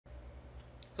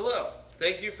Hello,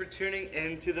 thank you for tuning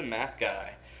in to the Math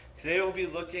Guy. Today we'll be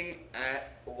looking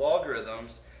at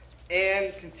logarithms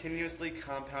and continuously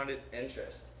compounded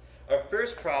interest. Our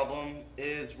first problem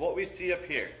is what we see up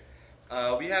here.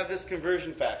 We have this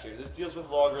conversion factor. This deals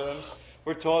with logarithms.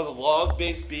 We're told the log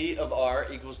base b of r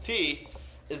equals t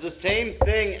is the same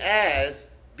thing as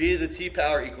b to the t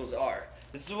power equals r.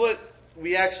 This is what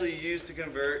we actually use to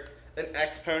convert an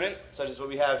exponent, such as what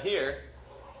we have here,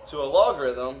 to a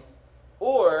logarithm,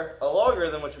 or a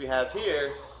logarithm, which we have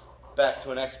here, back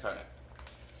to an exponent.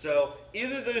 So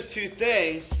either of those two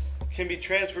things can be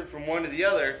transferred from one to the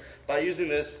other by using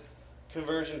this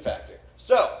conversion factor.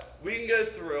 So we can go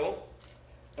through,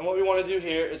 and what we want to do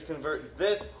here is convert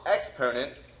this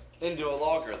exponent into a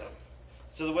logarithm.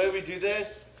 So the way we do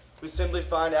this, we simply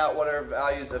find out what our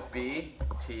values of b,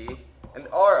 t, and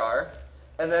r are,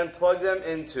 and then plug them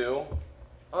into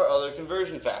our other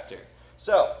conversion factor.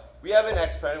 So we have an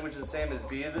exponent which is the same as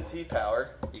b to the t power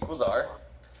equals r.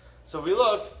 So we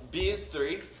look, b is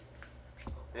 3.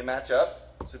 They match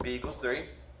up, so b equals 3.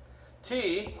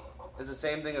 T is the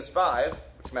same thing as 5,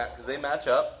 because they match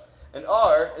up. And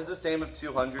r is the same of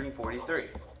 243.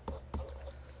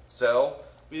 So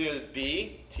we do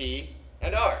b, t,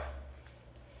 and r.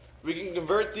 We can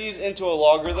convert these into a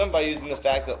logarithm by using the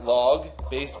fact that log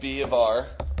base b of r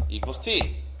equals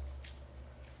t.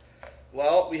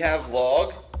 Well, we have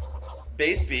log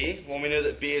base b, when we know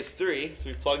that b is 3, so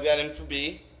we plug that in for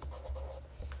b,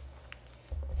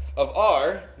 of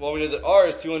r, well, we know that r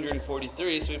is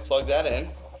 243, so we plug that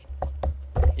in,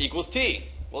 equals t.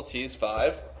 Well, t is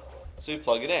 5, so we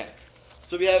plug it in.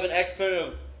 So we have an exponent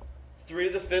of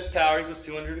 3 to the 5th power equals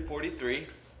 243.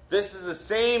 This is the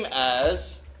same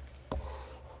as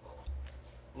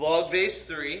log base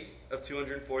 3 of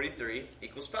 243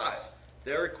 equals 5.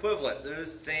 They're equivalent. They're the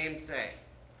same thing.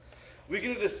 We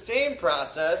can do the same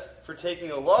process for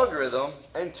taking a logarithm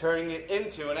and turning it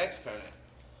into an exponent.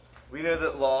 We know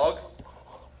that log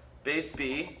base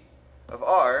b of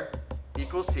r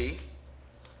equals t.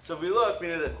 So if we look, we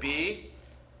know that b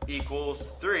equals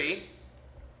 3,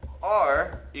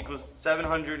 r equals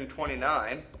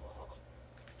 729,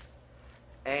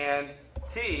 and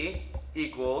t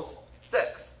equals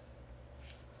 6.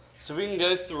 So we can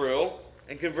go through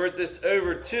and convert this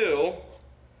over to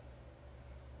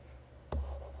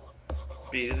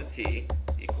b to the t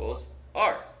equals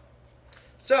r.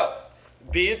 So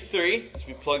b is 3, so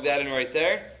we plug that in right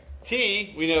there.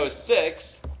 T we know is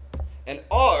 6, and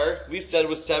r we said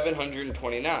was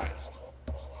 729.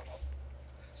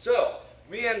 So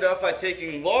we end up by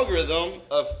taking logarithm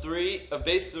of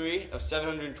base 3 of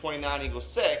 729 equals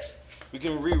 6. We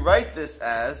can rewrite this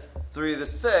as 3 to the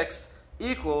 6th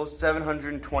equals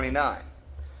 729.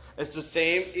 It's the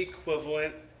same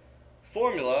equivalent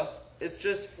formula. It's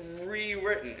just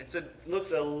rewritten. It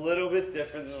looks a little bit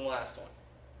different than the last one.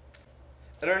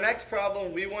 In our next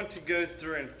problem, we want to go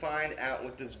through and find out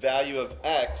what this value of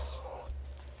x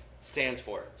stands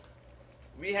for.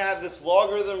 We have this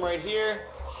logarithm right here.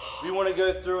 We want to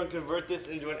go through and convert this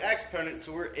into an exponent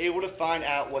so we're able to find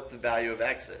out what the value of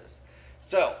x is.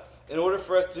 So, in order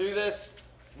for us to do this,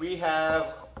 we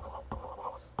have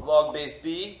log base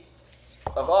b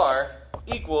of r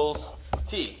equals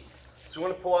t. So we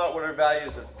want to pull out what our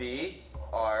values of b,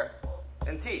 r,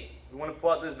 and t. We want to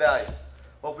pull out those values.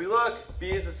 Well, if we look,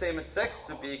 b is the same as 6,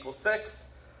 so b equals 6.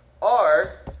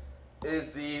 R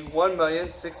is the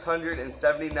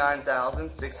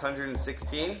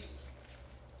 1,679,616.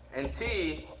 And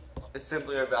t is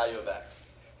simply our value of x.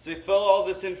 So we fill all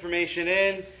this information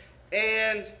in,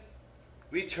 and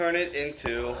we turn it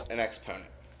into an exponent.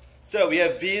 So we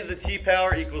have b to the t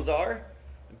power equals r.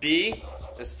 B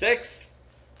is 6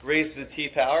 raised to the t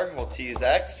power, well, t is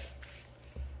x,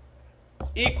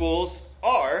 equals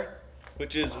r,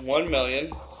 which is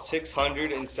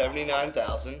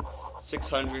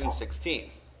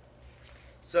 1,679,616.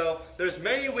 So there's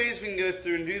many ways we can go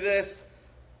through and do this.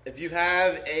 If you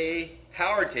have a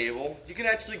power table, you can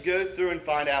actually go through and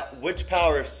find out which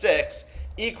power of 6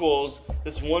 equals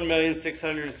this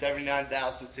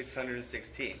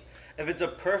 1,679,616. If it's a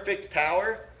perfect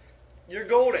power, you're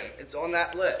golden. It's on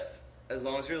that list, as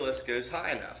long as your list goes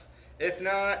high enough. If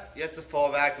not, you have to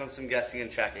fall back on some guessing and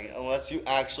checking, unless you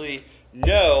actually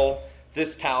know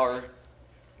this power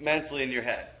mentally in your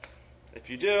head. If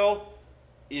you do,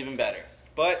 even better.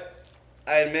 But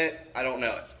I admit, I don't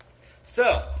know it.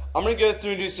 So, I'm going to go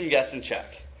through and do some guess and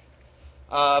check.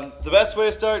 The best way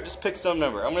to start, just pick some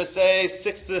number. I'm going to say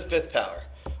 6 to the 5th power.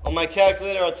 On my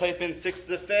calculator, I'll type in 6 to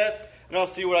the 5th, and I'll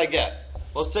see what I get.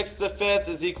 Well, 6 to the 5th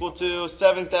is equal to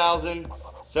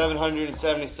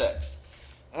 7,776.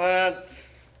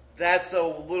 That's a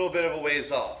little bit of a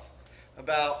ways off,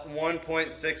 about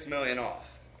 1.6 million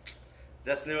off.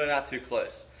 That's really not too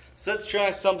close. So let's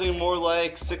try something more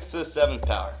like 6 to the 7th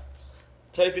power.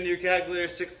 Type into your calculator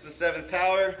 6 to the 7th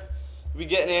power. We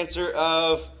get an answer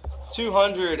of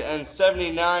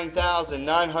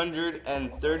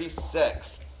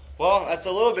 279,936. Well, that's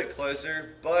a little bit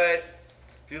closer, but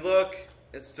if you look,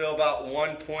 it's still about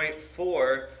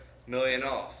 1.4 million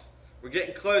off. We're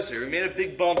getting closer. We made a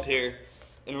big bump here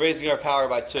in raising our power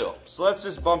by 2. So let's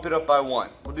just bump it up by 1.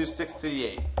 We'll do 6 to the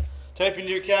 8th. Type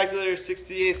into your calculator 6 to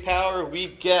the 8th power. We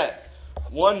get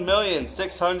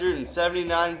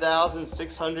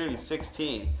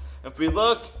 1,679,616. If we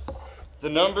look, the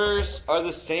numbers are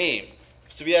the same.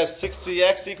 So we have 6 to the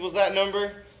x equals that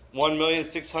number,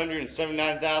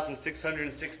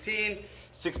 1,679,616.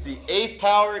 6 to the 8th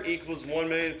power equals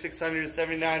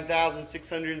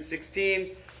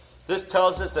 1,679,616. This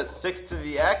tells us that 6 to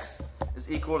the x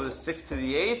is equal to the 6 to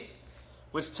the 8th,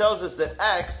 which tells us that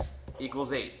x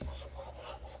equals 8.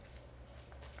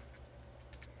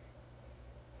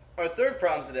 Our third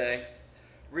problem today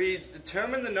reads,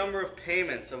 determine the number of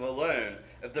payments of a loan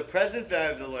if the present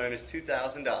value of the loan is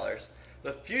 $2,000,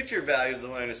 the future value of the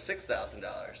loan is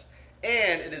 $6,000,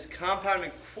 and it is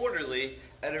compounded quarterly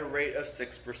at a rate of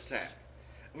 6%.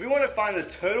 If we want to find the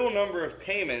total number of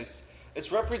payments,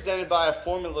 it's represented by a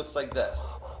formula that looks like this.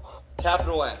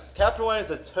 Capital N. Capital N is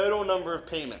the total number of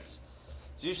payments.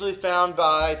 It's usually found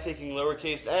by taking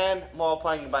lowercase n,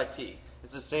 multiplying it by t.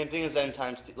 It's the same thing as n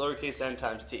times t, lowercase n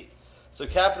times t. So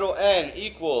capital N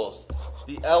equals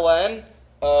the ln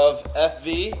of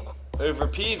fv over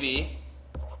pv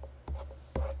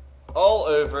all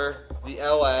over the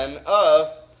ln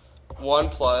of 1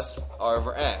 plus r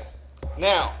over n.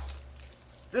 Now,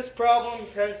 this problem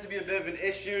tends to be a bit of an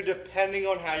issue depending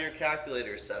on how your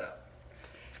calculator is set up.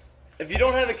 If you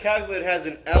don't have a calculator that has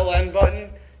an ln button,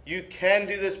 you can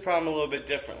do this problem a little bit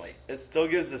differently. It still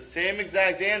gives the same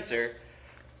exact answer,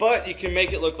 but you can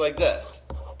make it look like this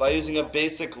by using a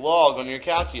basic log on your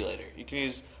calculator. You can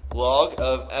use log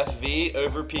of fv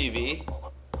over pv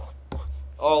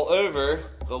all over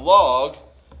the log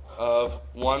of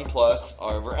 1 plus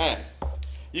r over n.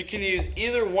 You can use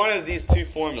either one of these two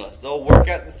formulas. They'll work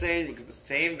out the same. You get the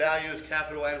same value of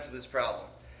capital N for this problem.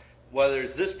 Whether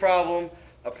it's this problem,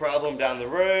 a problem down the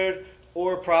road,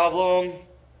 or a problem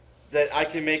that I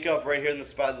can make up right here in the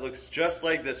spot that looks just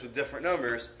like this with different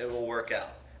numbers, it will work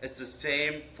out. It's the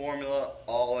same formula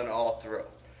all and all through.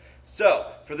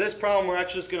 So, for this problem, we're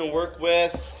actually just going to work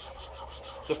with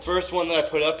the first one that I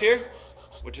put up here,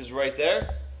 which is right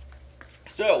there.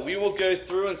 So, we will go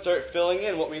through and start filling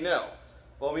in what we know.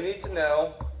 Well, we need to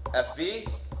know FV,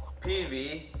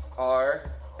 PV,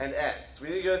 R, and N. So we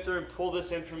need to go through and pull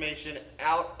this information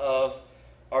out of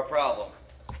our problem.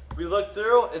 If we look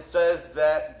through, it says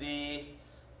that the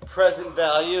present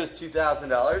value is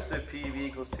 $2,000, so PV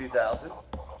equals 2,000.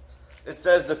 It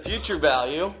says the future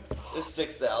value is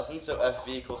 6,000, so FV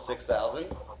equals 6,000.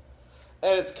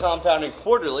 And it's compounding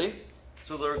quarterly,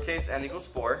 so lowercase n equals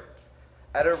 4,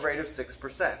 at a rate of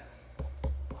 6%.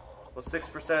 Well,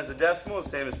 6% is a decimal, the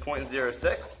same as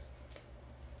 0.06.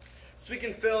 So we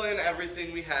can fill in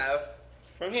everything we have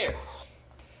from here.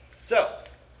 So,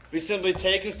 we simply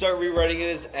take and start rewriting it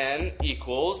as n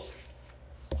equals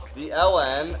the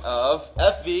ln of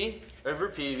fv over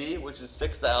pv, which is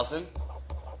 6,000,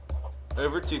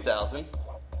 over 2,000,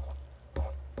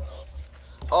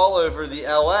 all over the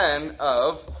ln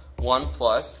of 1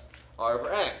 plus r over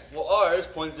n. Well, r is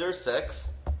 0.06,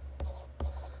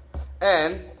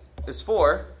 n is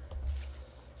 4,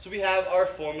 so we have our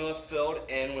formula filled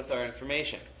in with our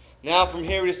information. Now from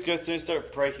here we just go through and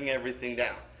start breaking everything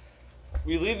down.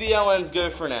 We leave the ln's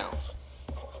go for now.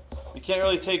 We can't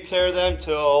really take care of them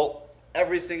till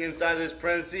everything inside those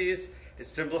parentheses is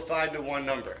simplified to one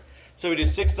number. So we do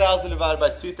 6,000 divided by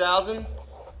 2,000,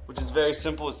 which is very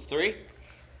simple, it's 3.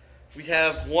 We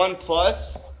have 1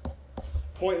 plus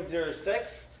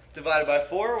 0.06 divided by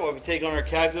 4. Well, if we take on our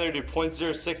calculator, do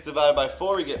 0.06 divided by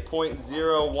 4, we get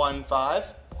 0.015.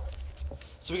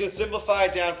 So we can simplify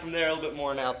it down from there a little bit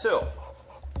more now too.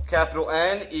 Capital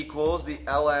N equals the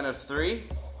ln of 3,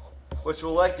 which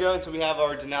we'll let go until we have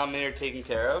our denominator taken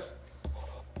care of.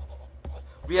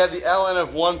 We have the ln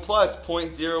of 1 plus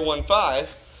 0.015.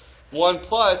 1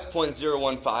 plus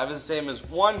 0.015 is the same as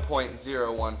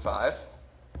 1.015.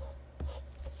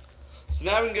 So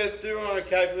now we can go through on our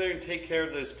calculator and take care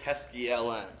of those pesky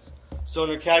ln's. So on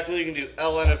our calculator you can do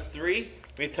ln of 3.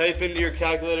 When you type into your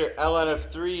calculator ln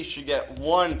of 3, you should get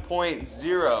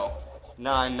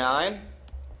 1.099.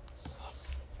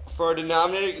 For our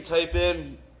denominator, you can type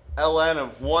in ln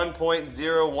of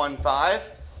 1.015.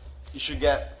 you should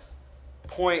get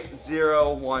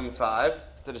 0.015.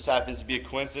 That just happens to be a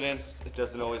coincidence. It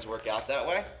doesn't always work out that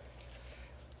way.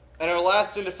 And our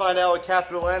last thing to find out what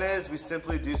capital N is, we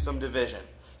simply do some division.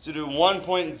 So do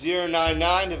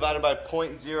 1.099 divided by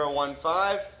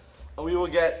 0.015, and we will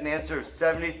get an answer of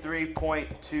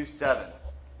 73.27.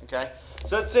 Okay?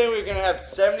 So let's say we're going to have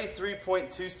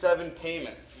 73.27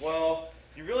 payments. Well,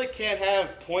 you really can't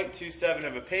have 0.27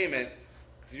 of a payment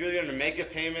because you're either going to make a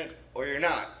payment or you're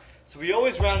not. So we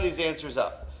always round these answers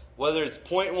up. Whether it's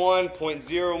 0.1,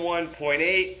 0.01,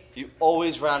 0.8, you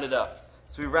always round it up.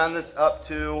 So we round this up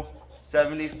to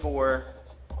 74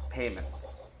 payments.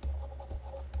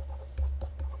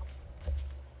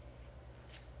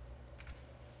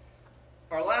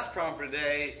 Our last problem for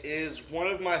today is one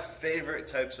of my favorite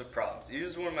types of problems. It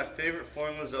uses one of my favorite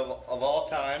formulas of all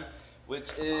time,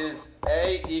 which is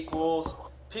A equals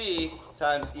P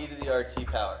times e to the RT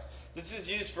power. This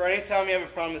is used for any time you have a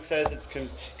problem that says it's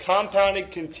compounded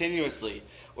continuously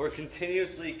or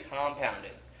continuously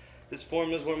compounded. This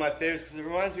formula is one of my favorites because it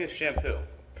reminds me of shampoo.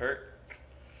 Kurt?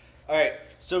 Alright,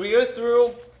 so we go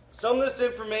through. Some of this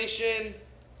information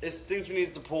is things we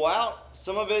need to pull out.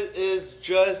 Some of it is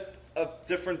just a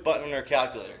different button on our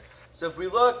calculator. So if we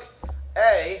look,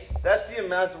 A, that's the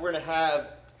amount that we're going to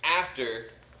have after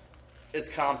it's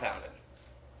compounded.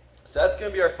 So that's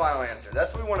going to be our final answer.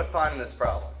 That's what we want to find in this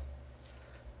problem.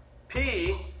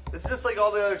 P, it's just like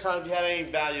all the other times we had any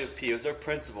value of P. It was our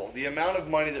principal, the amount of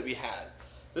money that we had.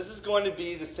 This is going to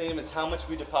be the same as how much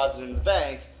we deposited in the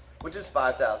bank, which is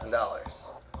 $5,000.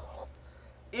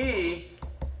 E,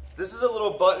 this is a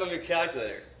little button on your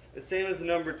calculator. The same as the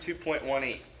number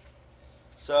 2.18.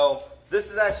 So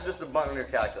this is actually just a button on your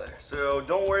calculator. So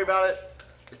don't worry about it.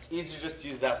 It's easier just to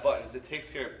use that button because it takes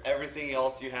care of everything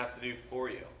else you have to do for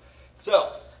you.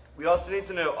 So we also need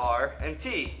to know R and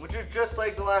T, which are just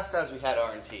like the last times we had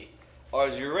R and T. R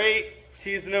is your rate,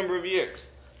 T is the number of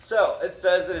years. So it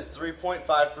says that it's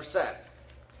 3.5%.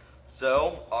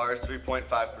 So R is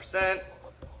 3.5%.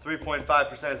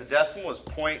 3.5% as a decimal is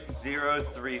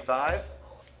 0.035.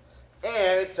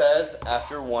 And it says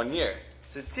after 1 year.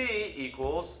 So T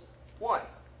equals 1.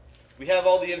 We have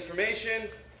all the information.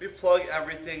 We plug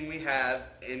everything we have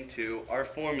into our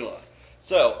formula.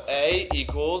 So A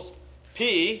equals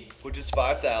P, which is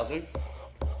 5,000,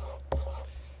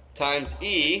 times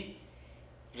E,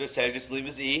 which I said just leave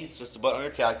as E. It's just a button on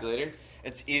your calculator.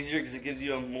 It's easier because it gives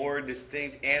you a more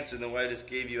distinct answer than what I just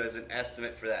gave you as an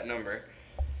estimate for that number.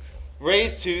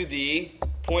 Raised to the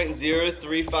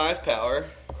 0.035 power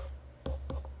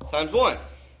times 1.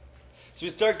 So we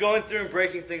start going through and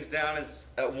breaking things down as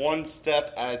at one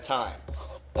step at a time.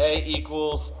 A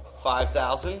equals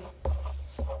 5,000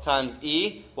 times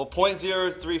E. Well,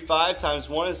 0.035 times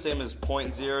 1 is the same as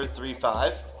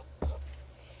 0.035.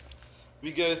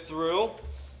 We go through.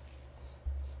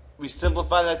 We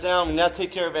simplify that down. We now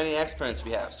take care of any exponents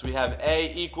we have. So we have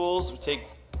A equals. We take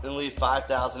and leave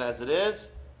 5,000 as it is.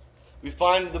 We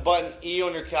find the button E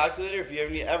on your calculator. If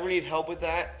you ever need help with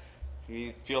that,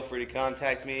 you feel free to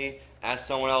contact me. Ask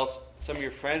someone else. Some of your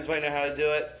friends might know how to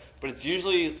do it. But it's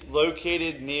usually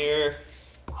located near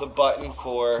the button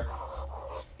for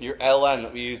your ln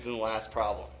that we used in the last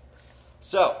problem.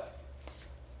 So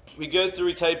we go through,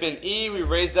 we type in E, we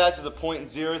raise that to the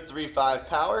 0.035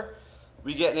 power.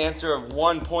 We get an answer of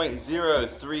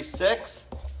 1.036.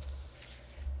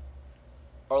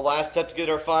 Our last step to get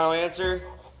our final answer,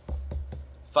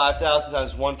 5,000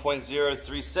 times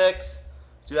 1.036.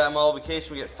 Do that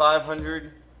multiplication, we get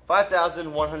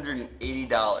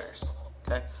 $5,180.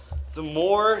 Okay? The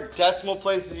more decimal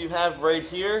places you have right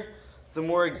here, the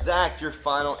more exact your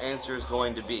final answer is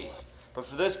going to be. But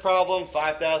for this problem,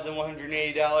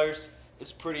 $5,180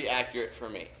 is pretty accurate for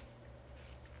me.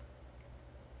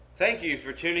 Thank you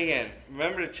for tuning in.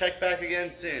 Remember to check back again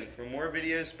soon for more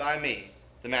videos by me,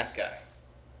 the Math Guy.